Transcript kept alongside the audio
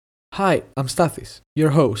Hi, I'm Stathis, your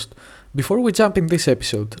host. Before we jump in this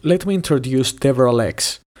episode, let me introduce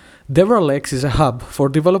DevRelX. DevRelX is a hub for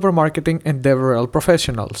developer marketing and DevRel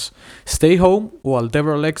professionals. Stay home while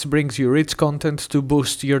DevRelX brings you rich content to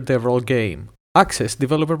boost your DevRel game. Access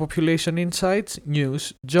developer population insights,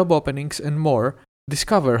 news, job openings, and more.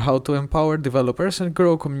 Discover how to empower developers and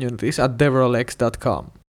grow communities at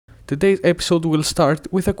devrelx.com. Today's episode will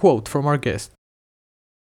start with a quote from our guest.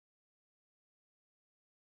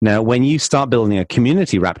 Now, when you start building a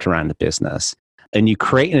community wrapped around a business and you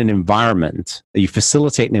create an environment, you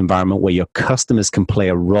facilitate an environment where your customers can play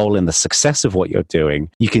a role in the success of what you're doing,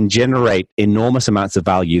 you can generate enormous amounts of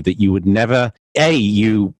value that you would never,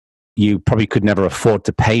 you probably could never afford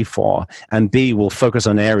to pay for, and B, will focus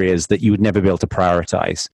on areas that you would never be able to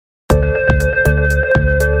prioritize.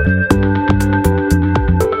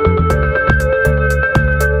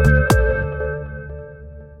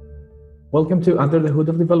 Welcome to Under the Hood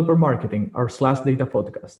of Developer Marketing, our /data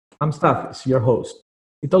podcast. I'm Stathis, your host.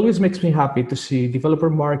 It always makes me happy to see developer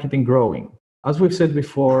marketing growing. As we've said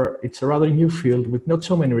before, it's a rather new field with not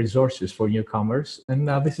so many resources for newcomers, and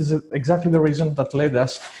this is exactly the reason that led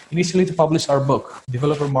us initially to publish our book,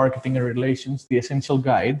 Developer Marketing and Relations, The Essential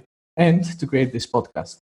Guide, and to create this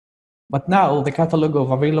podcast. But now the catalog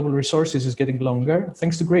of available resources is getting longer,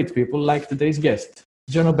 thanks to great people like today's guest,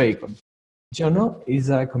 Jono Bacon. Jono is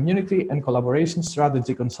a community and collaboration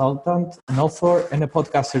strategy consultant, an author, and a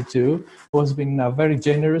podcaster too, who has been very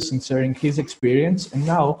generous in sharing his experience and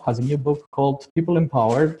now has a new book called People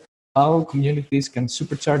Empowered, How Communities Can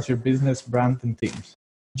Supercharge Your Business, Brand, and Teams.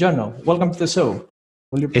 Jono, welcome to the show.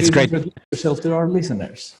 Will you please introduce yourself to our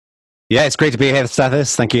listeners? Yeah, it's great to be here,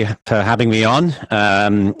 Stathis. Thank you for having me on.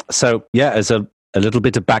 As a little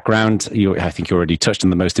bit of background, I think you already touched on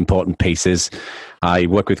the most important pieces. I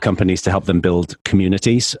work with companies to help them build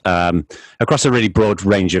communities across a really broad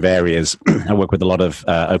range of areas. I work with a lot of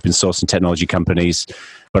open source and technology companies,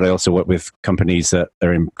 but I also work with companies that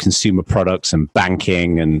are in consumer products and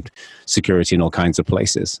banking and security and all kinds of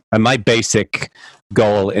places. And my basic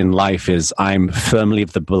goal in life is I'm firmly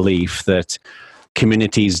of the belief that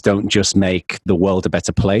communities don't just make the world a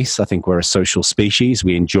better place. I think we're a social species.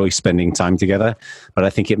 We enjoy spending time together, but I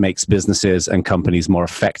think it makes businesses and companies more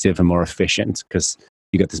effective and more efficient because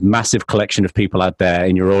you've got this massive collection of people out there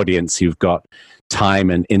in your audience who've got time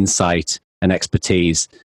and insight and expertise.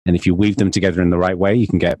 And if you weave them together in the right way, you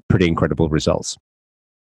can get pretty incredible results.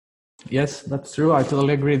 Yes, that's true. I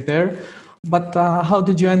totally agree there. But how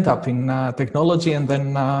did you end up in technology and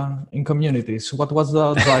then in communities? What was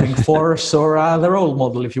the driving force or the role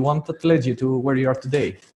model, if you want, that led you to where you are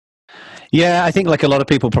today? Yeah, I think like a lot of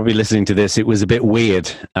people probably listening to this, it was a bit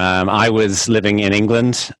weird. I was living in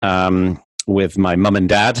England with my mum and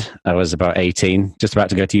dad. I was about 18, just about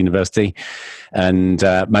to go to university. And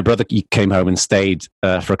my brother came home and stayed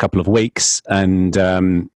for a couple of weeks.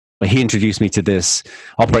 And he introduced me to this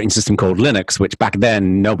operating system called Linux, which back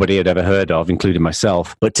then nobody had ever heard of, including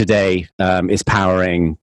myself. But today is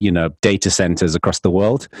powering, data centers across the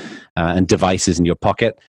world and devices in your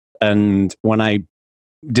pocket. And when I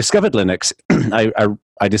discovered Linux,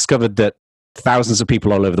 I discovered that thousands of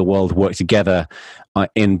people all over the world work together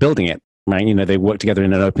in building it. Right? They work together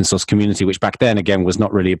in an open source community, which back then, again, was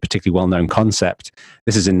not really a particularly well-known concept.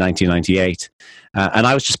 This is in 1998. And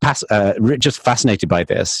I was just fascinated by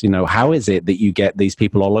this. How is it that you get these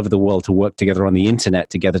people all over the world to work together on the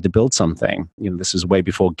internet together to build something? This is way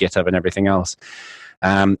before GitHub and everything else.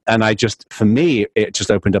 And for me, it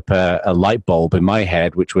just opened up a light bulb in my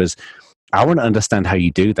head, which was, I want to understand how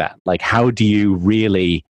you do that. Like, how do you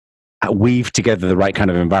really weave together the right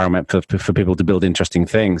kind of environment for people to build interesting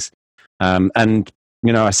things?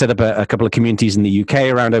 I set up a couple of communities in the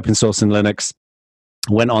UK around open source and Linux,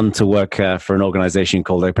 went on to work for an organization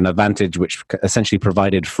called Open Advantage, which essentially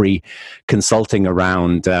provided free consulting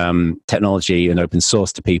around technology and open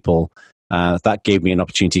source to people. That gave me an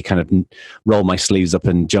opportunity to kind of roll my sleeves up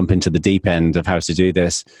and jump into the deep end of how to do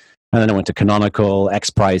this. And then I went to Canonical,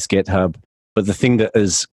 XPRIZE, GitHub. But the thing that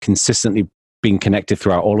has consistently been connected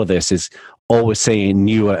throughout all of this is always seeing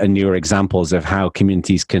newer and newer examples of how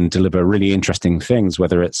communities can deliver really interesting things,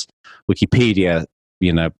 whether it's Wikipedia,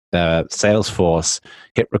 Salesforce,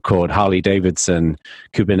 HitRecord, Harley-Davidson,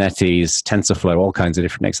 Kubernetes, TensorFlow, all kinds of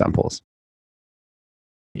different examples.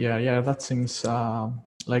 Yeah, that seems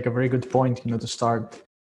like a very good point, to start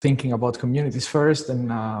thinking about communities first.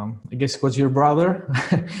 And I guess it was your brother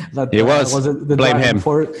that was the driving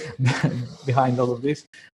force behind all of this.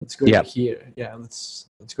 It's great to hear. Yeah, that's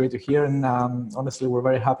great to hear. And honestly, we're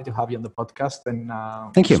very happy to have you on the podcast. And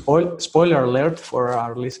thank you. Spoiler alert for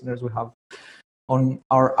our listeners: we have on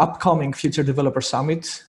our upcoming Future Developer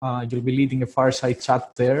Summit, You'll be leading a fireside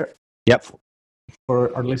chat there. Yep.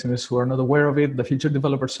 For our listeners who are not aware of it, the Future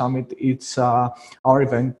Developer Summit, it's our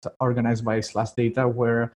event organized by SlashData,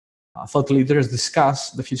 where thought leaders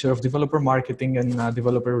discuss the future of developer marketing and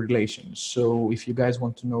developer relations. So if you guys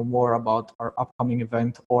want to know more about our upcoming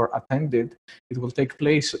event or attend it, it will take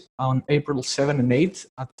place on April 7 and 8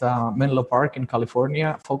 at Menlo Park in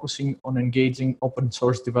California, focusing on engaging open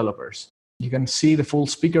source developers. You can see the full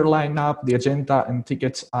speaker lineup, the agenda, and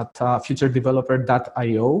tickets at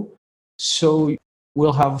futuredeveloper.io. So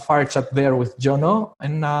we'll have a fire chat there with Jono,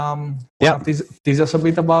 and tease us a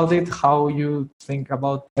bit about it, how you think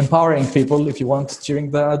about empowering people, if you want,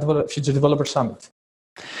 during the Future Developer Summit.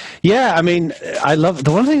 Yeah, I mean, I love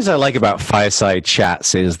one of the things I like about fireside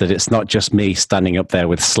chats is that it's not just me standing up there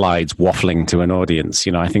with slides waffling to an audience.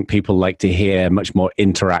 I think people like to hear much more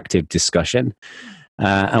interactive discussion.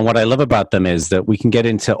 And what I love about them is that we can get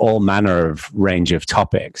into all manner of range of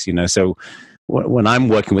topics, so when I'm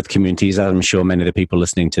working with communities, as I'm sure many of the people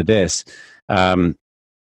listening to this, there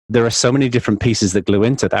are so many different pieces that glue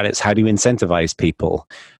into that. It's how do you incentivize people?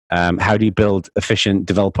 How do you build efficient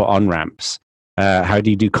developer on-ramps? How do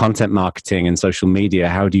you do content marketing and social media?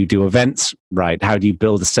 How do you do events right? How do you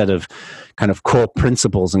build a set of kind of core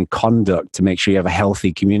principles and conduct to make sure you have a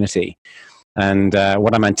healthy community? And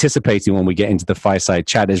what I'm anticipating when we get into the fireside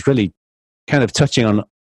chat is really kind of touching on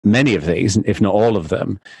many of these, if not all of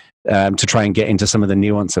them, to try and get into some of the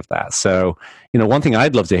nuance of that. So, one thing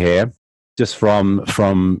I'd love to hear just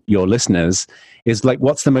from your listeners is like,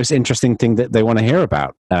 what's the most interesting thing that they want to hear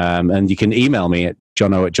about? And you can email me at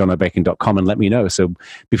jono@jonobacon.com and let me know. So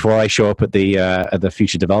before I show up at the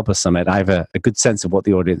Future Developer Summit, I have a good sense of what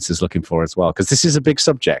the audience is looking for as well, because this is a big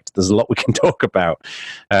subject. There's a lot we can talk about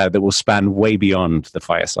that will span way beyond the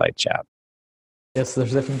fireside chat. Yes,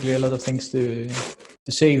 there's definitely a lot of things to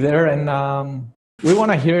say there, and we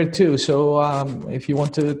want to hear it too. So if you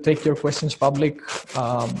want to take your questions public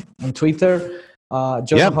on Twitter,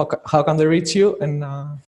 John, how can they reach you? And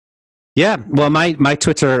yeah, well, my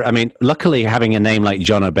Twitter, I mean, luckily having a name like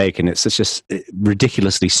Jono Bacon, it's such a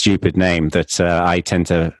ridiculously stupid name that I tend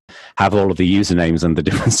to have all of the usernames on the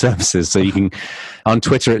different services. So you can, on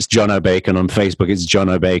Twitter, it's Jono Bacon. On Facebook, it's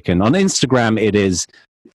Jono Bacon. On Instagram, it is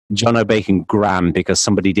Jono Bacon Graham, because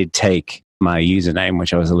somebody did take my username,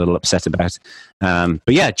 which I was a little upset about. But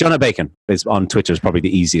yeah, Jono Bacon is on Twitter is probably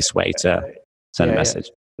the easiest way to send a message.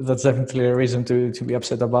 Yeah. That's definitely a reason to be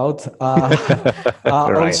upset about. Right.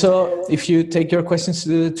 Also, if you take your questions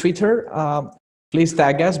to Twitter, please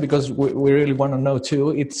tag us, because we really want to know too.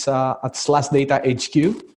 It's at SlashData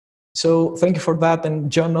HQ. So thank you for that. And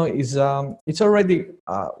Jono is it's already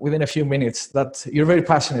within a few minutes that you're very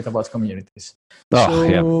passionate about communities.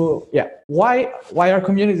 Why are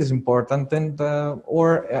communities important? And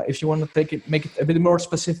or if you want to make it a bit more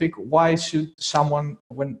specific, why should someone,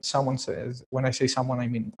 when I say someone, I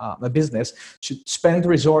mean a business, should spend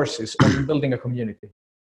resources on building a community?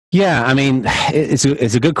 Yeah, I mean, it's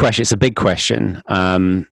a good question. It's a big question.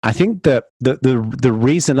 I think that the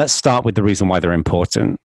reason, let's start with the reason why they're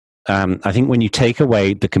important. I think when you take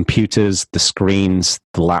away the computers, the screens,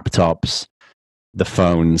 the laptops, the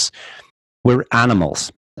phones, we're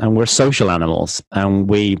animals, and we're social animals, and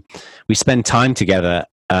we spend time together,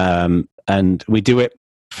 and we do it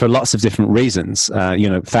for lots of different reasons.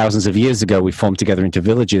 Thousands of years ago, we formed together into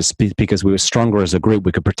villages because we were stronger as a group.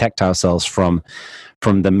 We could protect ourselves from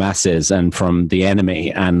the masses and from the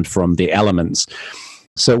enemy and from the elements.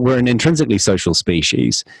 So we're an intrinsically social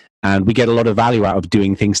species, and we get a lot of value out of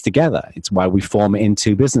doing things together. It's why we form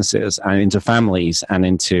into businesses and into families and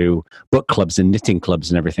into book clubs and knitting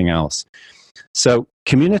clubs and everything else. So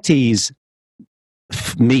communities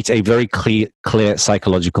meet a very clear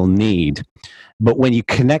psychological need. But when you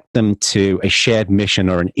connect them to a shared mission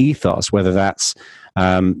or an ethos, whether that's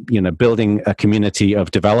building a community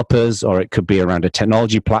of developers, or it could be around a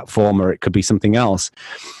technology platform, or it could be something else,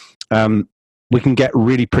 we can get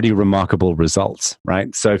really pretty remarkable results,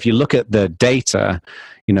 right? So if you look at the data,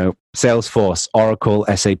 Salesforce, Oracle,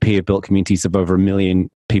 SAP have built communities of over 1 million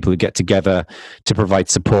people who get together to provide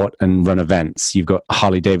support and run events. You've got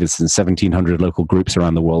Harley-Davidson, 1,700 local groups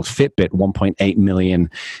around the world. Fitbit, 1.8 million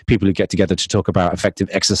people who get together to talk about effective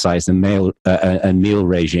exercise and meal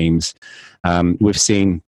regimes. We've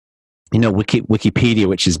seen Wikipedia,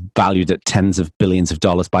 which is valued at tens of billions of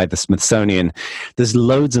dollars by the Smithsonian. There's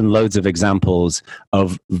loads and loads of examples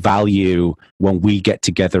of value when we get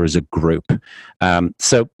together as a group.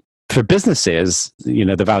 So for businesses,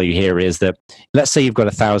 the value here is that, let's say you've got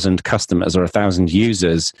 1,000 customers or 1,000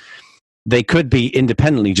 users. they could be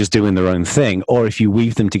independently just doing their own thing, or if you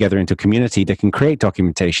weave them together into a community, they can create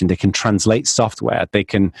documentation, they can translate software, they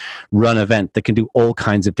can run events, they can do all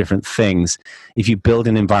kinds of different things if you build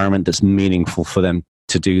an environment that's meaningful for them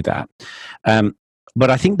to do that. But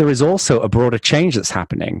I think there is also a broader change that's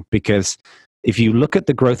happening, because if you look at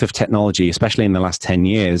the growth of technology, especially in the last 10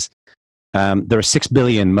 years, there are 6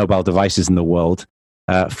 billion mobile devices in the world.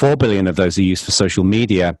 4 billion of those are used for social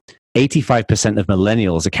media. 85% of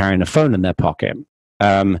millennials are carrying a phone in their pocket.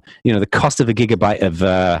 The cost of a gigabyte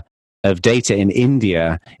of data in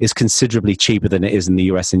India is considerably cheaper than it is in the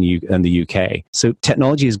US and the UK. So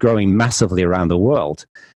technology is growing massively around the world.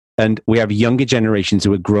 And we have younger generations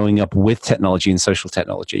who are growing up with technology and social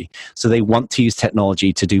technology. So they want to use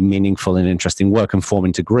technology to do meaningful and interesting work and form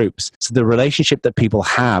into groups. So the relationship that people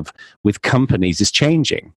have with companies is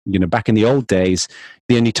changing. Back in the old days,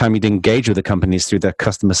 the only time you'd engage with a company is through their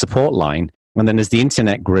customer support line. And then as the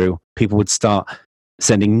internet grew, people would start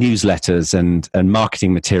sending newsletters and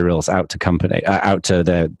marketing materials out to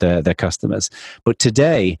their customers. But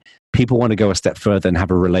today, people want to go a step further and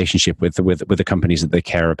have a relationship with the companies that they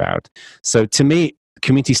care about. So to me,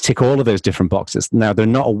 communities tick all of those different boxes. Now, they're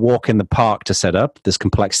not a walk in the park to set up. There's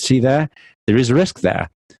complexity there. There is risk there.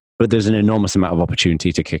 But there's an enormous amount of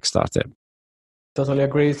opportunity to kickstart it. Totally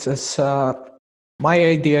agree. My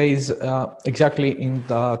idea is exactly in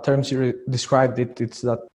the terms you described it. It's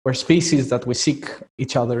that we're species that we seek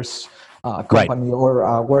each other's company, right,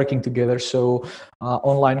 or working together. So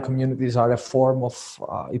online communities are a form of,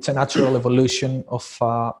 it's a natural evolution of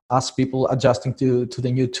us people adjusting to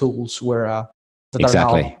the new tools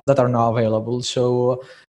that are now available. So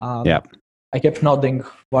I kept nodding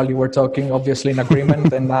while you were talking, obviously in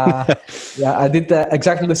agreement. And I did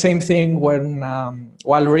exactly the same thing when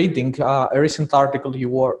while reading a recent article you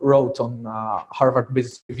wrote on Harvard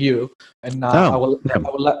Business Review. And I will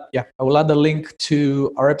add a link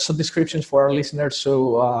to our episode descriptions for our listeners,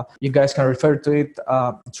 so you guys can refer to it.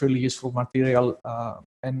 It's really useful material.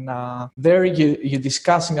 And there you're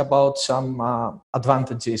discussing about some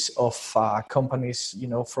advantages of companies,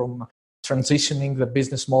 from transitioning the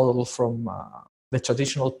business model from the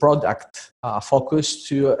traditional product focus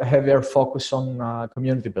to a heavier focus on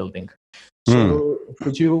community building. So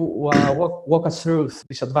could you walk us through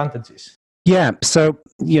these advantages? Yeah. So,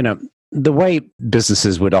 the way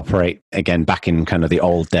businesses would operate, again, back in kind of the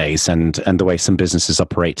old days and the way some businesses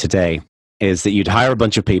operate today, is that you'd hire a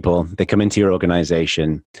bunch of people, they come into your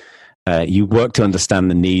organization, you work to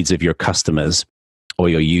understand the needs of your customers or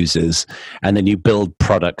your users, and then you build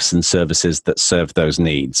products and services that serve those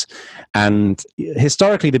needs. And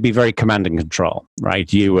historically, there'd be very command and control,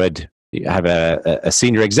 right? You would have a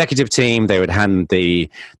senior executive team. They would hand the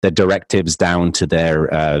directives down to their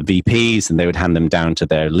VPs, and they would hand them down to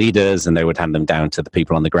their leaders, and they would hand them down to the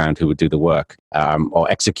people on the ground who would do the work or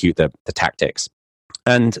execute the tactics.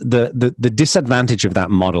 And the disadvantage of that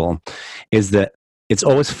model is that it's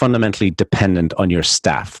always fundamentally dependent on your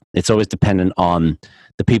staff. It's always dependent on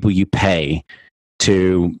the people you pay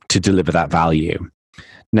to deliver that value.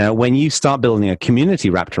 Now, when you start building a community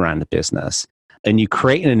wrapped around a business and you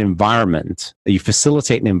create an environment, you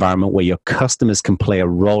facilitate an environment where your customers can play a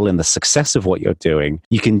role in the success of what you're doing,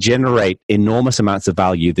 you can generate enormous amounts of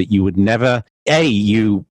value that you would never,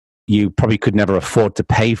 you probably could never afford to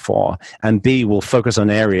pay for, and B, will focus on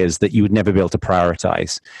areas that you would never be able to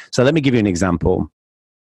prioritize. So let me give you an example.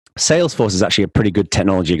 Salesforce is actually a pretty good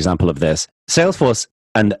technology example of this. Salesforce,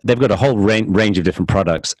 and they've got a whole range of different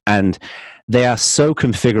products, and they are so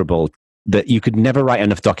configurable that you could never write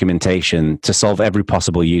enough documentation to solve every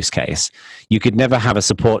possible use case. You could never have a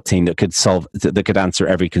support team that could answer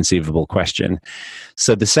every conceivable question.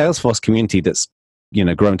 So the Salesforce community that's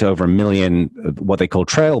grown to over 1 million, what they call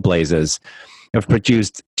trailblazers, have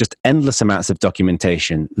produced just endless amounts of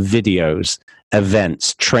documentation, videos,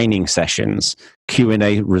 events, training sessions,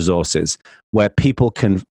 Q&A resources, where people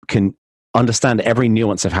can understand every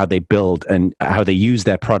nuance of how they build and how they use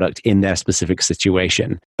their product in their specific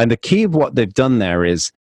situation. And the key of what they've done there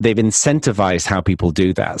is they've incentivized how people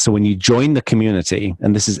do that. So when you join the community,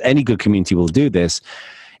 and this is any good community will do this,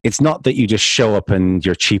 it's not that you just show up and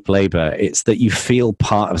you're cheap labor. It's that you feel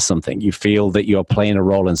part of something. You feel that you're playing a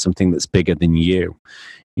role in something that's bigger than you.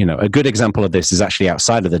 A good example of this is actually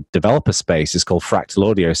outside of the developer space. It's called Fractal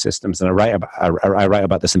Audio Systems, and I write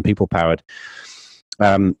about this in People Powered.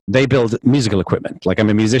 They build musical equipment. Like, I'm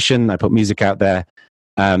a musician, I put music out there,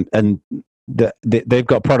 and they've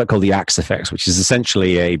got a product called the Axe-Fx, which is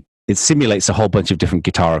essentially it simulates a whole bunch of different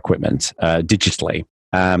guitar equipment digitally.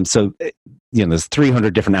 So there's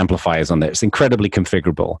 300 different amplifiers on there. It's incredibly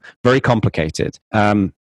configurable, very complicated.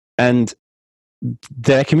 And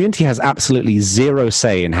their community has absolutely zero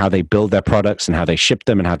say in how they build their products and how they ship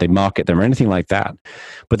them and how they market them or anything like that.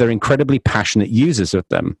 But they're incredibly passionate users of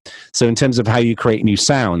them. So in terms of how you create new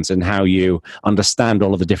sounds and how you understand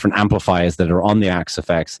all of the different amplifiers that are on the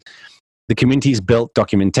Axe-Fx, the community's built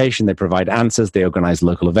documentation, they provide answers, they organize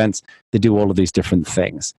local events, they do all of these different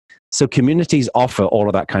things. So communities offer all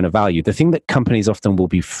of that kind of value. The thing that companies often will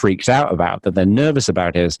be freaked out about, that they're nervous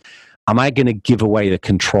about is, am I going to give away the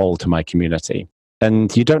control to my community?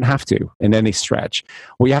 And you don't have to in any stretch.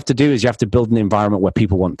 What you have to do is you have to build an environment where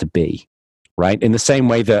people want to be, right? In the same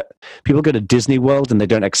way that people go to Disney World and they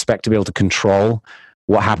don't expect to be able to control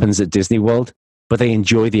what happens at Disney World, but they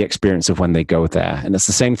enjoy the experience of when they go there. And it's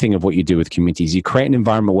the same thing of what you do with communities. You create an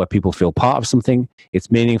environment where people feel part of something,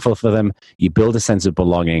 it's meaningful for them, you build a sense of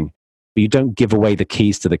belonging, but you don't give away the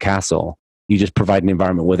keys to the castle. You just provide an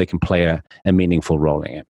environment where they can play a meaningful role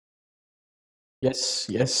in it.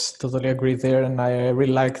 Yes, totally agree there, and I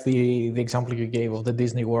really like the example you gave of the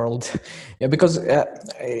Disney World, yeah, because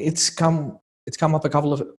it's come up a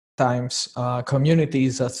couple of times. Community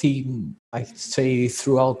is a theme, I say,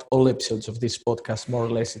 throughout all episodes of this podcast. More or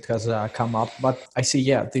less, it has come up, but I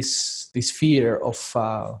see, this fear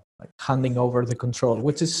of handing over the control,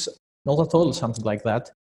 which is not at all something like that,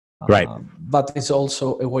 right? But it's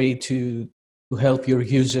also a way to help your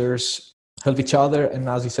users help each other, and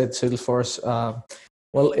as you said, Salesforce,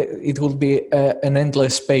 it will be an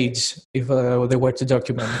endless page if they were to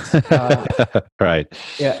document right,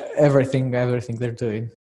 everything they're doing.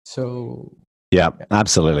 So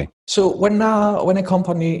absolutely. So when a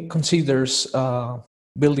company considers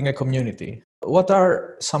building a community, what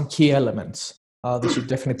are some key elements they should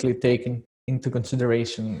definitely take into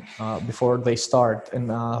consideration before they start and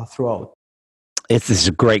throughout? This is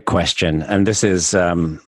a great question, and this is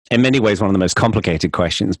in many ways one of the most complicated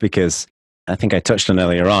questions, because I think I touched on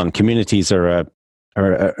earlier on, communities are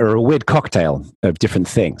a weird cocktail of different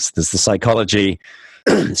things. There's the psychology,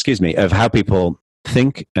 of how people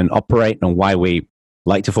think and operate and why we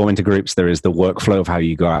like to form into groups. There is the workflow of how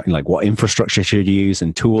you go out and like what infrastructure should you use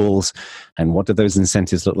and tools and what do those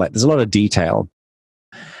incentives look like. There's a lot of detail.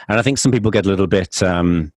 And I think some people get a little bit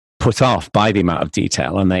put off by the amount of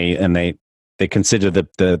detail, and they consider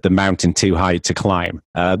the mountain too high to climb.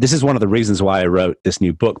 This is one of the reasons why I wrote this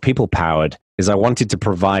new book, People Powered, is I wanted to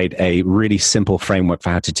provide a really simple framework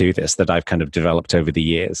for how to do this that I've kind of developed over the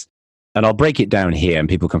years. And I'll break it down here and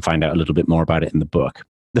people can find out a little bit more about it in the book.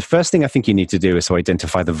 The first thing I think you need to do is to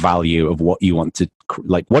identify the value of what you want to,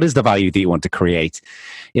 what is the value that you want to create?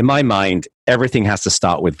 In my mind, everything has to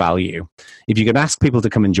start with value. If you can ask people to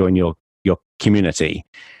come and join your community,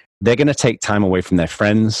 they're going to take time away from their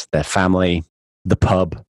friends, their family, the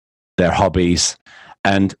pub, their hobbies,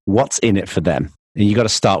 and what's in it for them. And you got to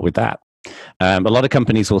start with that. A lot of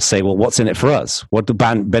companies will say, well, what's in it for us? What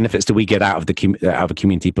benefits do we get out of the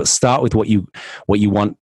community? But start with what you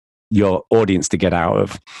want your audience to get out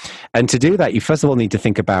of. And to do that, you first of all need to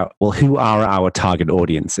think about, well, who are our target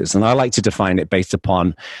audiences? And I like to define it based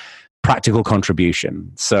upon practical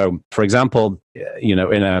contribution. So, for example,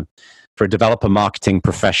 for a developer marketing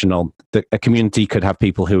professional, a community could have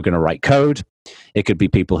people who are going to write code. It could be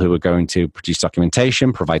people who are going to produce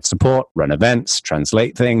documentation, provide support, run events,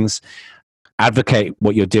 translate things, advocate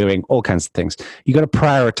what you're doing, all kinds of things. You've got to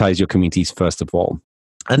prioritize your communities first of all.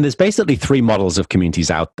 And there's basically three models of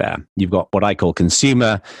communities out there. You've got what I call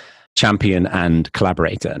consumer, champion, and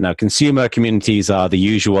collaborator. Now, consumer communities are the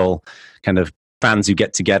usual kind of fans who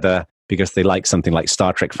get together because they like something, like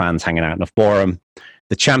Star Trek fans hanging out in a forum.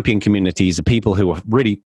 The champion communities are people who are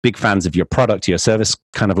really big fans of your product, your service,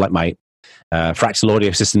 kind of like my Fractal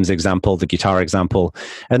Audio Systems example, the guitar example,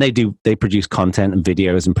 and they produce content and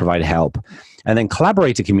videos and provide help. And then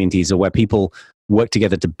collaborator communities are where people work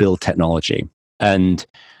together to build technology. And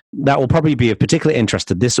that will probably be of particular interest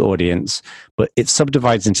to this audience, but it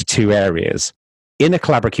subdivides into two areas. Inner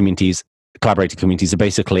collaborator communities are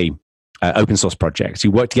basically open source projects.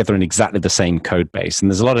 You work together in exactly the same code base. And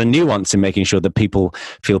there's a lot of nuance in making sure that people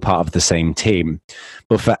feel part of the same team.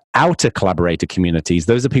 But for outer collaborator communities,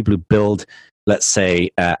 those are people who build, let's say,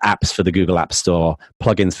 apps for the Google App Store,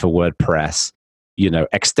 plugins for WordPress,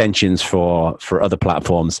 extensions for other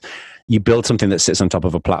platforms. You build something that sits on top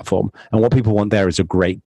of a platform. And what people want there is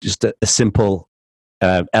just a simple,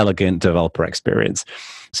 elegant developer experience.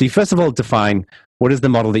 So you first of all define what is the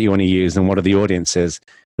model that you want to use and what are the audiences.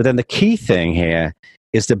 But then the key thing here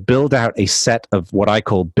is to build out a set of what I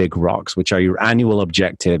call big rocks, which are your annual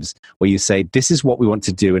objectives, where you say, this is what we want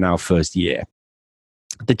to do in our first year.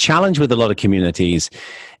 The challenge with a lot of communities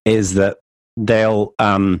is that they'll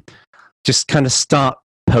just kind of start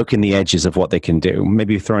poking the edges of what they can do.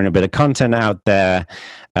 Maybe throwing a bit of content out there,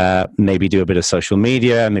 maybe do a bit of social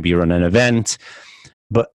media, maybe you run an event.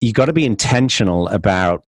 But you got to be intentional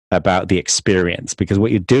about the experience, because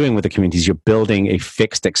what you're doing with the community is you're building a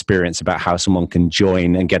fixed experience about how someone can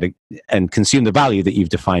join and and consume the value that you've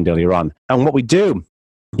defined earlier on. And what we do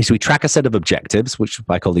is we track a set of objectives, which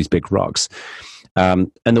I call these big rocks.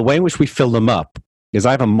 And the way in which we fill them up is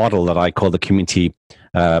I have a model that I call the community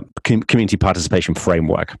participation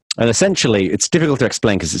framework. And essentially, it's difficult to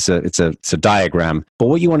explain because it's a diagram. But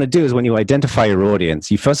what you want to do is when you identify your audience,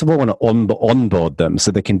 you first of all want to onboard them so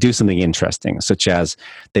they can do something interesting, such as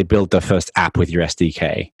they build their first app with your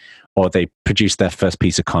SDK, or they produce their first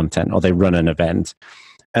piece of content, or they run an event.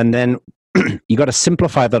 And then you got to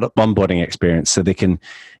simplify that onboarding experience so they can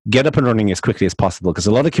get up and running as quickly as possible, because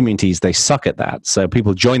a lot of communities, they suck at that. So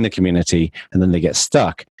people join the community and then they get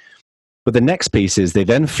stuck. But the next piece is they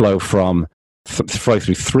then flow through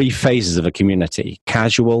 3 phases of a community: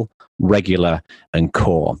 casual, regular, and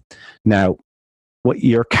core. Now, what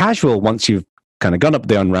you're casual, once you've kind of gone up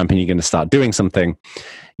the on-ramp and you're going to start doing something,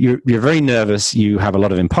 you're very nervous. You have a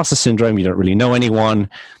lot of imposter syndrome. You don't really know anyone.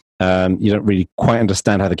 You don't really quite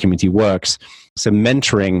understand how the community works. So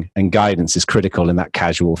mentoring and guidance is critical in that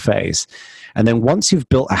casual phase. And then once you've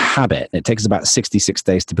built a habit, it takes about 66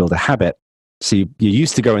 days to build a habit. So you're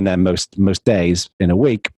used to going there most days in a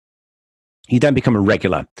week. You then become a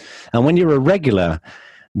regular. And when you're a regular,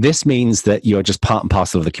 this means that you're just part and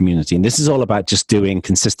parcel of the community. And this is all about just doing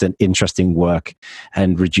consistent, interesting work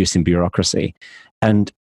and reducing bureaucracy.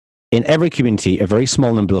 And in every community, a very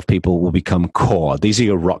small number of people will become core. These are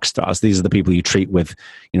your rock stars. These are the people you treat with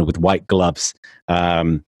white gloves.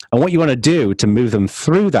 And what you want to do to move them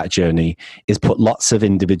through that journey is put lots of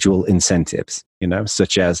individual incentives,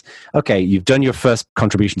 such as, okay, you've done your first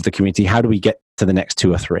contribution to the community. How do we get to the next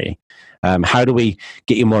 2 or 3? How do we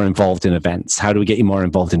get you more involved in events? How do we get you more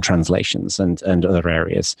involved in translations and other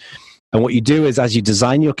areas? And what you do is, as you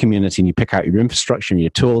design your community and you pick out your infrastructure and your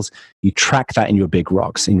tools, you track that in your big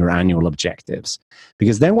rocks, in your annual objectives.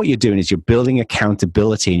 Because then what you're doing is you're building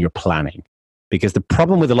accountability in your planning. Because the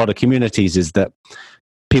problem with a lot of communities is that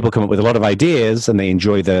people come up with a lot of ideas and they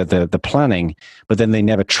enjoy the planning, but then they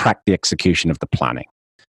never track the execution of the planning.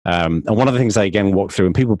 And one of the things I, again, walk through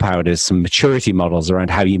in People Powered is some maturity models around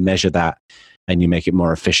how you measure that and you make it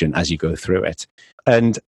more efficient as you go through it.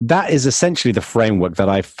 And that is essentially the framework that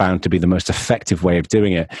I've found to be the most effective way of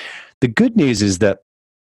doing it. The good news is that,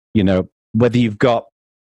 whether you've got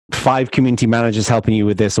 5 community managers helping you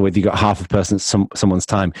with this, or whether you've got half a person at someone's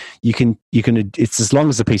time, you can, it's as long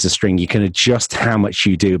as a piece of string, you can adjust how much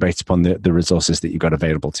you do based upon the resources that you've got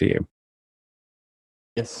available to you.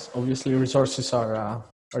 Yes, obviously resources are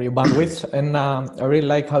your bandwidth. And I really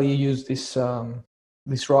like how you use these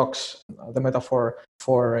rocks, the metaphor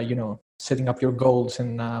for, setting up your goals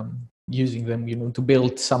and using them, to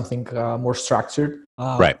build something more structured.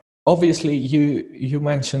 Right. Obviously, you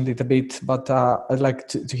mentioned it a bit, but I'd like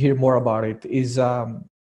to hear more about it. Is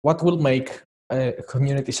what will make a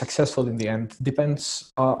community successful in the end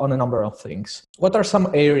depends on a number of things. What are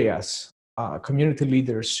some areas community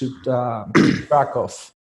leaders should keep track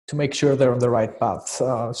of to make sure they're on the right path?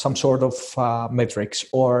 Some sort of metrics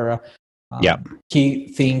or key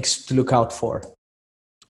things to look out for.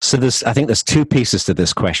 So I think there's 2 pieces to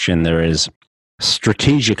this question. There is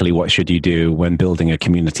strategically, what should you do when building a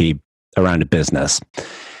community around a business?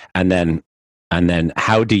 And then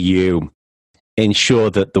how do you ensure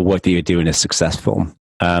that the work that you're doing is successful?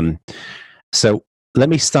 So let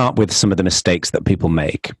me start with some of the mistakes that people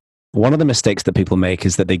make. One of the mistakes that people make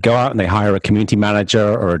is that they go out and they hire a community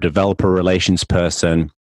manager or a developer relations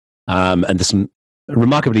person. And there's some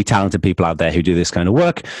remarkably talented people out there who do this kind of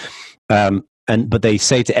work. But they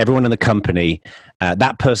say to everyone in the company,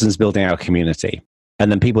 that person's building our community. And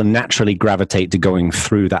then people naturally gravitate to going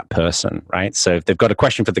through that person, right? So if they've got a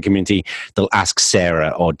question for the community, they'll ask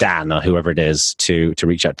Sarah or Dan or whoever it is to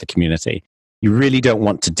reach out to the community. You really don't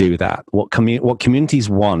want to do that. What communities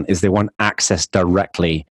want is they want access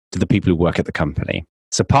directly to the people who work at the company.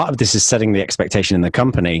 So part of this is setting the expectation in the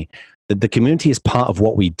company that the community is part of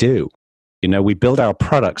what we do. We build our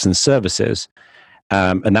products and services,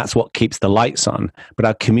 and that's what keeps the lights on. But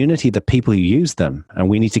our community, the people who use them, and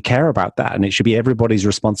we need to care about that. And it should be everybody's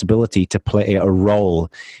responsibility to play a role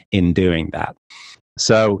in doing that.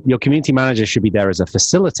 So your community manager should be there as a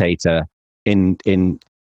facilitator in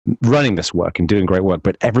running this work and doing great work,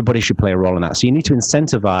 but everybody should play a role in that. So you need to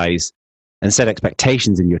incentivize and set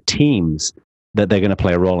expectations in your teams that they're going to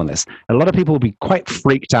play a role in this. A lot of people will be quite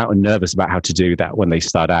freaked out and nervous about how to do that when they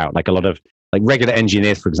start out. Like a lot of regular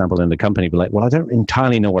engineers, for example, in the company, be like, well, I don't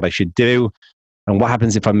entirely know what I should do. And what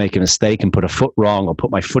happens if I make a mistake and put a foot wrong or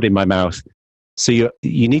put my foot in my mouth? So you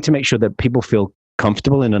need to make sure that people feel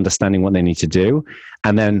comfortable in understanding what they need to do.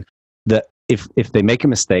 And then that if they make a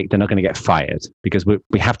mistake, they're not going to get fired, because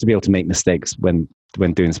we have to be able to make mistakes when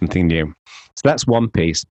doing something new. So that's one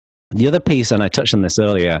piece. The other piece, and I touched on this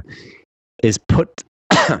earlier, is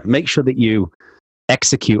make sure that you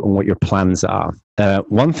execute on what your plans are.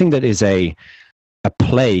 One thing that is a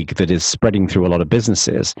plague that is spreading through a lot of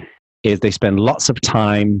businesses is they spend lots of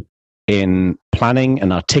time in planning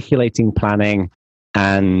and articulating planning,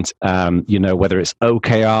 and whether it's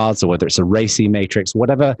OKRs or whether it's a RACI matrix,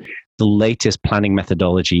 whatever the latest planning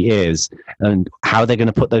methodology is, and how they're going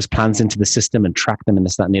to put those plans into the system and track them and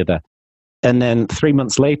this, that, and the other. And then 3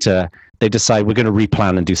 months later, they decide we're going to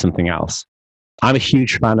replan and do something else. I'm a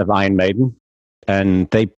huge fan of Iron Maiden, and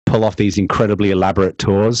they pull off these incredibly elaborate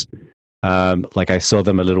tours. Like I saw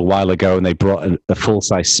them a little while ago, and they brought a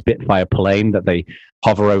full-size Spitfire plane that they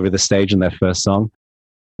hover over the stage in their first song.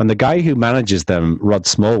 And the guy who manages them, Rod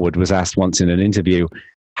Smallwood, was asked once in an interview,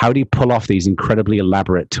 how do you pull off these incredibly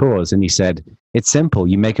elaborate tours? And he said, it's simple.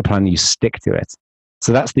 You make a plan and you stick to it.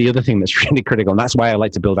 So that's the other thing that's really critical. And that's why I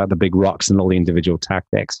like to build out the big rocks and all the individual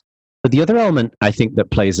tactics. But the other element I think that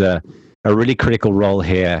plays a really critical role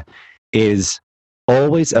here is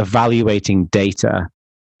always evaluating data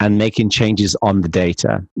and making changes on the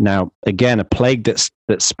data. Now, again, a plague that's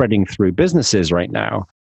spreading through businesses right now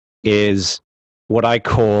is what I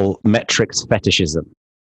call metrics fetishism,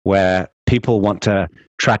 where people want to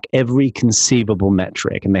track every conceivable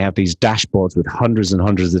metric, and they have these dashboards with hundreds and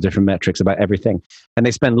hundreds of different metrics about everything. And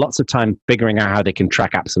they spend lots of time figuring out how they can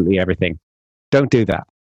track absolutely everything. Don't do that.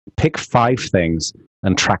 Pick 5 things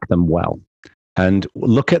and track them well. And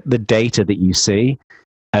look at the data that you see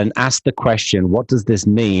and ask the question, what does this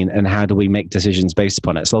mean, and how do we make decisions based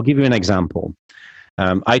upon it? So I'll give you an example.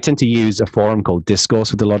 I tend to use a forum called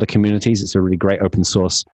Discourse with a lot of communities. It's a really great open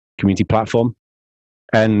source community platform.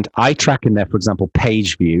 And I track in there, for example,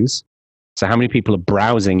 page views. So how many people are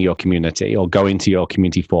browsing your community or going to your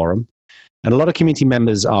community forum? And a lot of community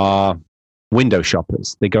members are window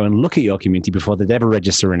shoppers. They go and look at your community before they'd ever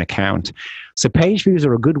register an account. So page views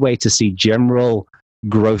are a good way to see general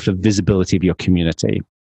growth of visibility of your community.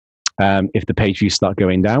 If the page views start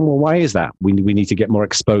going down, well, why is that? We need to get more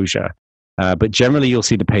exposure. But generally, you'll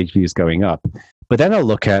see the page views going up. But then I'll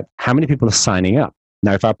look at how many people are signing up.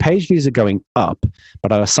 Now, if our page views are going up,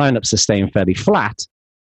 but our signups are staying fairly flat,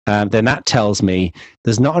 then that tells me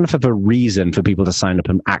there's not enough of a reason for people to sign up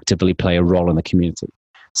and actively play a role in the community.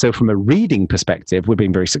 So from a reading perspective, we're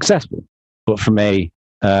being very successful. But from a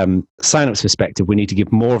signups perspective, we need to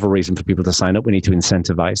give more of a reason for people to sign up. We need to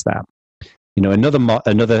incentivize that.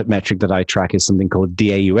 Another metric that I track is something called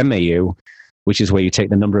DAU/MAU, which is where you take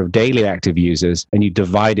the number of daily active users and you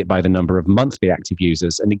divide it by the number of monthly active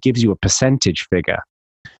users, and it gives you a percentage figure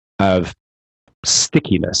of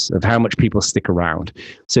stickiness, of how much people stick around.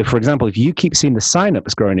 So, for example, if you keep seeing the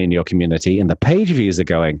signups growing in your community and the page views are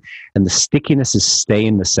going and the stickiness is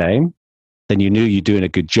staying the same, then you knew you're doing a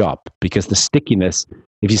good job, because the stickiness,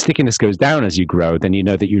 if your stickiness goes down as you grow, then you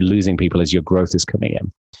know that you're losing people as your growth is coming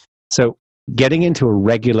in. So getting into a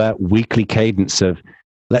regular weekly cadence of,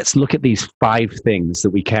 let's look at these 5 things that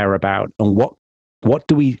we care about, and what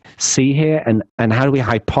do we see here, and how do we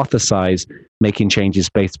hypothesize making changes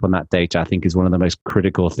based upon that data, I think is one of the most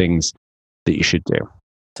critical things that you should do.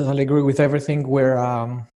 Totally agree with everything. We're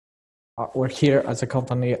here as a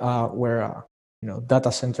company, we're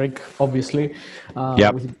data centric, obviously.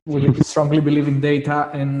 We strongly believe in data,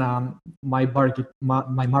 and my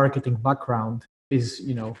marketing background is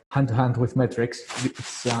hand to hand with metrics.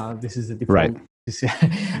 This is the default. Right. This is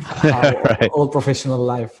how Right. all professional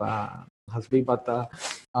life has been. But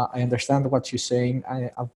I understand what you're saying.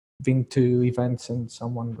 I've been to events, and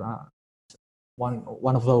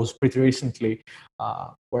one of those pretty recently,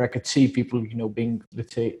 where I could see people, being,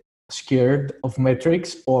 let's say, scared of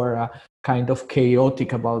metrics, or kind of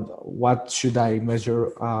chaotic about what should I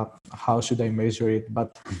measure, how should I measure it.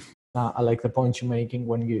 But I like the point you're making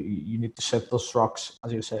when you need to set those rocks,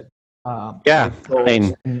 as you said.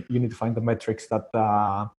 You need to find the metrics that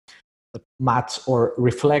match or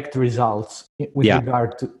reflect results with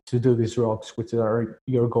regard to do these rocks, which are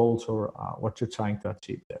your goals or what you're trying to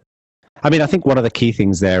achieve there. I mean, I think one of the key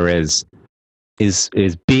things there is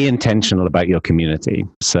be intentional about your community.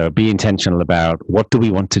 So be intentional about, what do we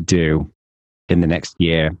want to do in the next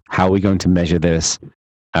year? How are we going to measure this?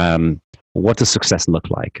 What does success look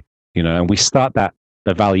like? And we start that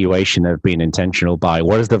evaluation of being intentional by,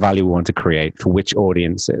 what is the value we want to create for which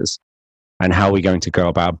audiences, and how are we going to go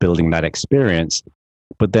about building that experience?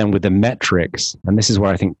 But then with the metrics, and this is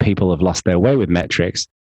where I think people have lost their way with metrics,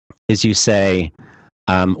 is you say,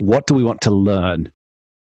 what do we want to learn?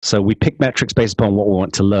 So we pick metrics based upon what we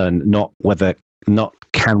want to learn, not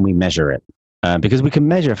can we measure it? Because we can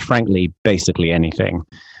measure, frankly, basically anything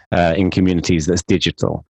in communities that's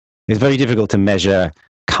digital. It's very difficult to measure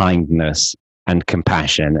kindness and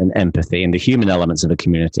compassion and empathy and the human elements of a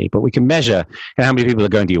community, but we can measure how many people are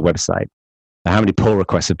going to your website, how many pull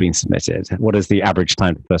requests have been submitted, what is the average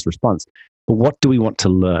time to first response. But what do we want to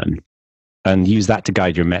learn? And use that to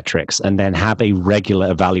guide your metrics, and then have a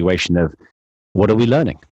regular evaluation of what are we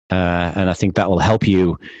learning. And I think that will help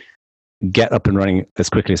you get up and running as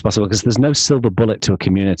quickly as possible, because there's no silver bullet to a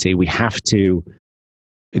community. We have to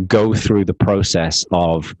go through the process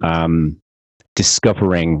of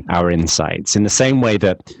discovering our insights in the same way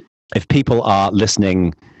that if people are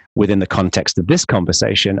listening within the context of this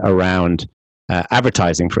conversation around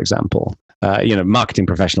advertising, for example, marketing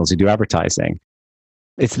professionals who do advertising,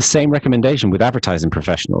 it's the same recommendation with advertising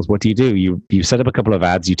professionals. What do? You set up a couple of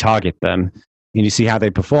ads, you target them, and you see how they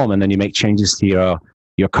perform, and then you make changes to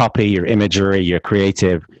your copy, your imagery, your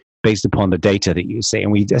creative, based upon the data that you see.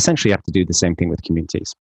 And we essentially have to do the same thing with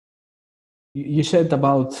communities. You said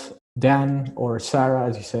about Dan or Sarah,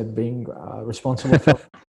 as you said, being responsible for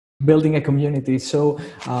building a community. So,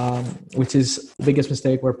 which is the biggest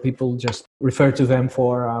mistake, where people just refer to them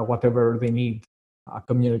for whatever they need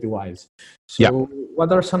community-wise. So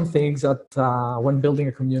what are some things that when building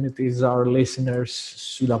a community, our listeners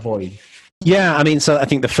should avoid? Yeah, I mean, so I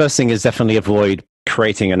think the first thing is definitely avoid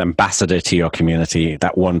creating an ambassador to your community,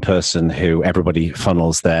 that one person who everybody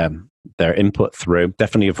funnels their input through.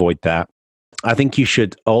 Definitely avoid that. I think you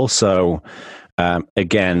should also,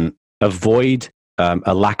 again, avoid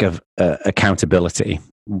a lack of accountability,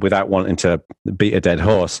 without wanting to beat a dead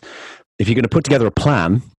horse. If you're going to put together a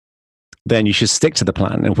plan, then you should stick to the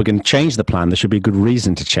plan. And if we're going to change the plan, there should be a good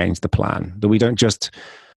reason to change the plan, that we don't just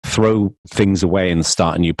throw things away and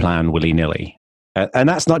start a new plan willy-nilly. And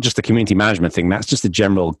that's not just a community management thing. That's just a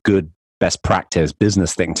general good best practice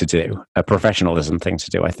business thing to do, a professionalism thing to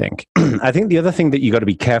do, I think. I think the other thing that you got to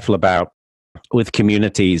be careful about with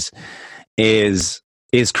communities is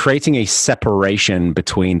creating a separation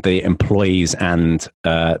between the employees and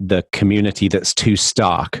the community that's too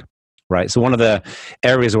stark, right? So one of the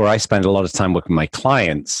areas where I spend a lot of time working with my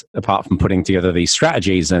clients, apart from putting together these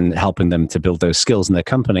strategies and helping them to build those skills in their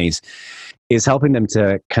companies, is helping them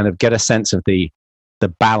to kind of get a sense of the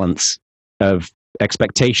balance of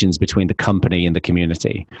expectations between the company and the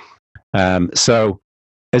community. So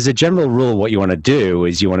as a general rule, what you want to do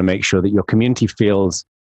is you want to make sure that your community feels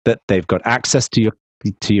that they've got access to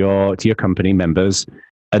your company members,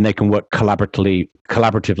 and they can work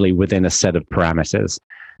collaboratively within a set of parameters.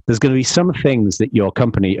 There's going to be some things that your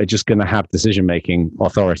company are just going to have decision-making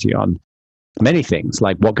authority on. Many things,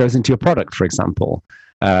 like what goes into your product, for example.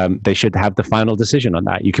 They should have the final decision on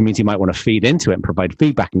that. Your community might want to feed into it and provide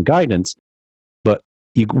feedback and guidance, but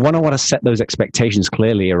you want to set those expectations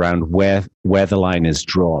clearly around where the line is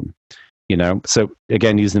drawn. So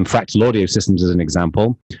again, using Fractal Audio Systems as an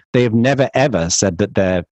example, they have never ever said that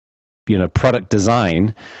their product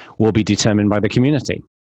design will be determined by the community.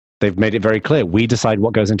 They've made it very clear. We decide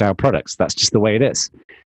what goes into our products. That's just the way it is.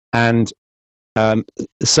 And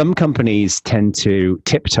some companies tend to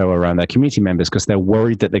tiptoe around their community members because they're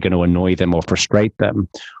worried that they're going to annoy them or frustrate them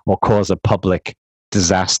or cause a public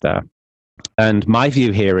disaster. And my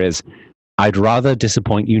view here is, I'd rather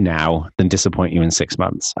disappoint you now than disappoint you in 6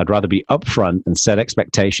 months. I'd rather be upfront and set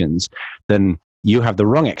expectations than you have the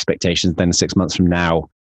wrong expectations. Then 6 months from now,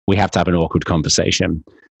 we have to have an awkward conversation.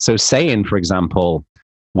 So saying, for example,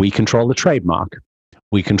 we control the trademark,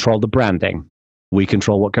 we control the branding, we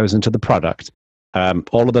control what goes into the product.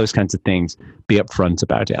 All of those kinds of things, be upfront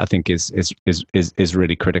about it, I think is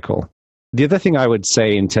really critical. The other thing I would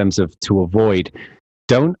say in terms of to avoid,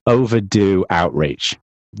 don't overdo outreach.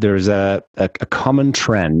 There's a common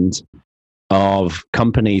trend of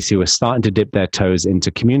companies who are starting to dip their toes into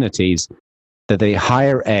communities, that they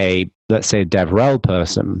hire let's say a DevRel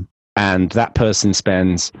person, and that person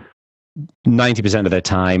spends 90% of their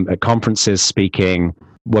time at conferences, speaking,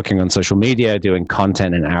 working on social media, doing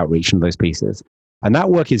content and outreach and those pieces. And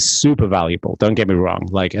that work is super valuable. Don't get me wrong.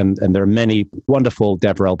 And there are many wonderful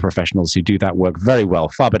DevRel professionals who do that work very well,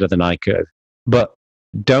 far better than I could. But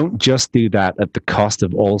don't just do that at the cost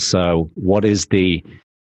of also what is the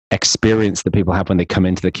experience that people have when they come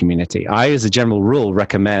into the community. I, as a general rule,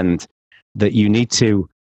 recommend that you need to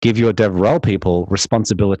give your DevRel people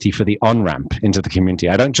responsibility for the on-ramp into the community.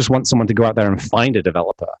 I don't just want someone to go out there and find a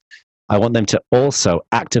developer. I want them to also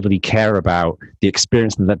actively care about the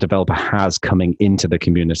experience that developer has coming into the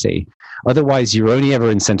community. Otherwise, you're only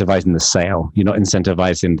ever incentivizing the sale. You're not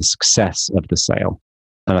incentivizing the success of the sale.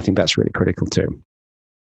 And I think that's really critical too.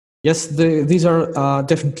 Yes, these are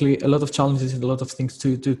definitely a lot of challenges and a lot of things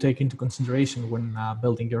to take into consideration when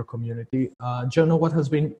building your community. Jono, what has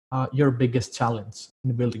been your biggest challenge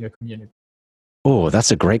in building a community? Oh,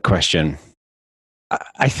 that's a great question.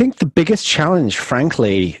 I think the biggest challenge,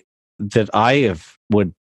 frankly, that I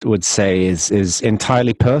would say is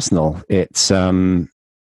entirely personal. It's knowing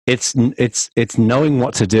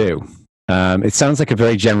what to do. It sounds like a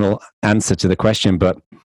very general answer to the question, but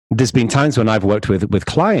there's been times when I've worked with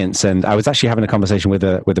clients, and I was actually having a conversation with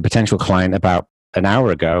a potential client about an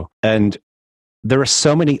hour ago, and there are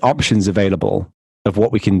so many options available of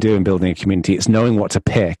what we can do in building a community. It's knowing what to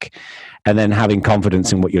pick and then having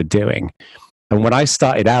confidence in what you're doing. And when I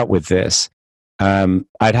started out with this,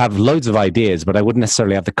 I'd have loads of ideas, but I wouldn't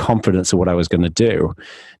necessarily have the confidence of what I was going to do.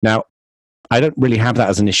 Now, I don't really have that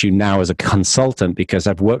as an issue now as a consultant, because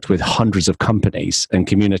I've worked with hundreds of companies and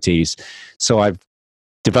communities. So I've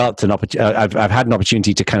developed I've had an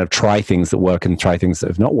opportunity to kind of try things that work and try things that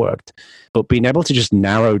have not worked. But being able to just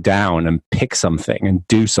narrow down and pick something and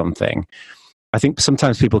do something, I think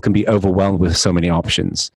sometimes people can be overwhelmed with so many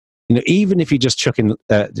options. Even if you just chuck in,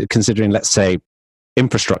 considering, let's say,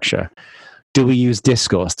 infrastructure. Do we use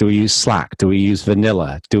Discourse? Do we use Slack? Do we use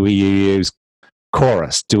Vanilla? Do we use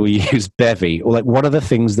Chorus? Do we use Bevy? Or what are the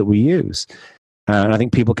things that we use? And I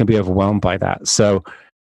think people can be overwhelmed by that. So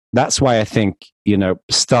that's why I think,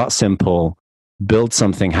 start simple, build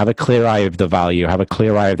something, have a clear eye of the value, have a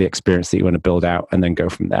clear eye of the experience that you want to build out, and then go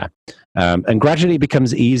from there. And gradually it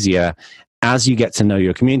becomes easier as you get to know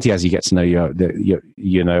your community, as you get to know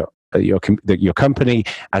your company,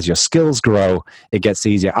 as your skills grow, it gets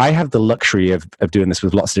easier. I have the luxury of doing this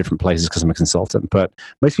with lots of different places because I'm a consultant, but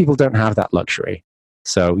most people don't have that luxury.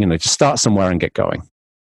 So, just start somewhere and get going.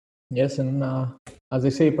 Yes, and as they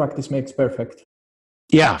say, practice makes perfect.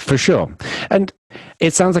 Yeah, for sure. And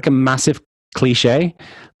it sounds like a massive cliche,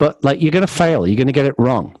 but you're going to fail. You're going to get it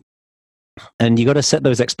wrong. And you got to set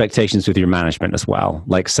those expectations with your management as well.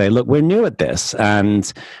 Say, look, we're new at this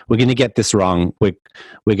and we're going to get this wrong. We're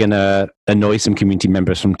going to annoy some community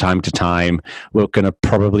members from time to time. We're going to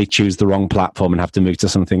probably choose the wrong platform and have to move to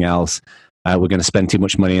something else. We're going to spend too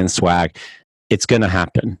much money in swag. It's going to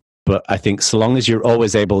happen. But I think so long as you're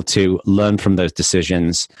always able to learn from those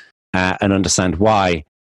decisions and understand why,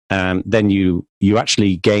 then you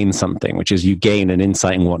actually gain something, which is you gain an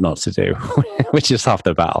insight in what not to do, which is half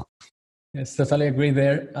the battle. Yes, totally agree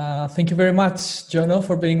there. Thank you very much, Jono,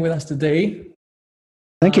 for being with us today.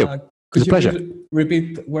 Thank you. Could you pleasure.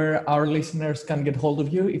 Repeat where our listeners can get hold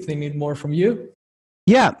of you if they need more from you?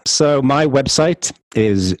 Yeah, so my website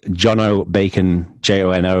is jonobacon,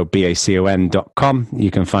 jonobacon.com.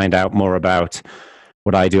 You can find out more about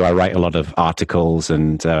what I do. I write a lot of articles,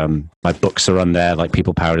 and my books are on there, like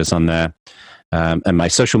People Powered is on there. And my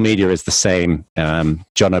social media is the same,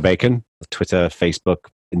 Jono Bacon, Twitter, Facebook,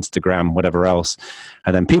 Instagram, whatever else.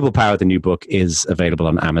 And then People Powered, the new book, is available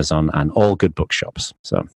on Amazon and all good bookshops.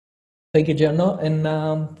 So thank you, Jono.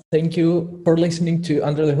 And thank you for listening to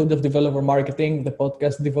Under the Hood of Developer Marketing, the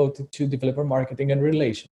podcast devoted to developer marketing and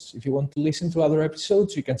relations. If you want to listen to other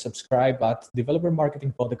episodes, you can subscribe at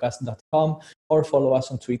developermarketingpodcast.com or follow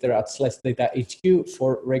us on Twitter at @SlashDataHQ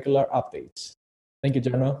for regular updates. Thank you,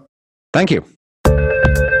 Jono. Thank you.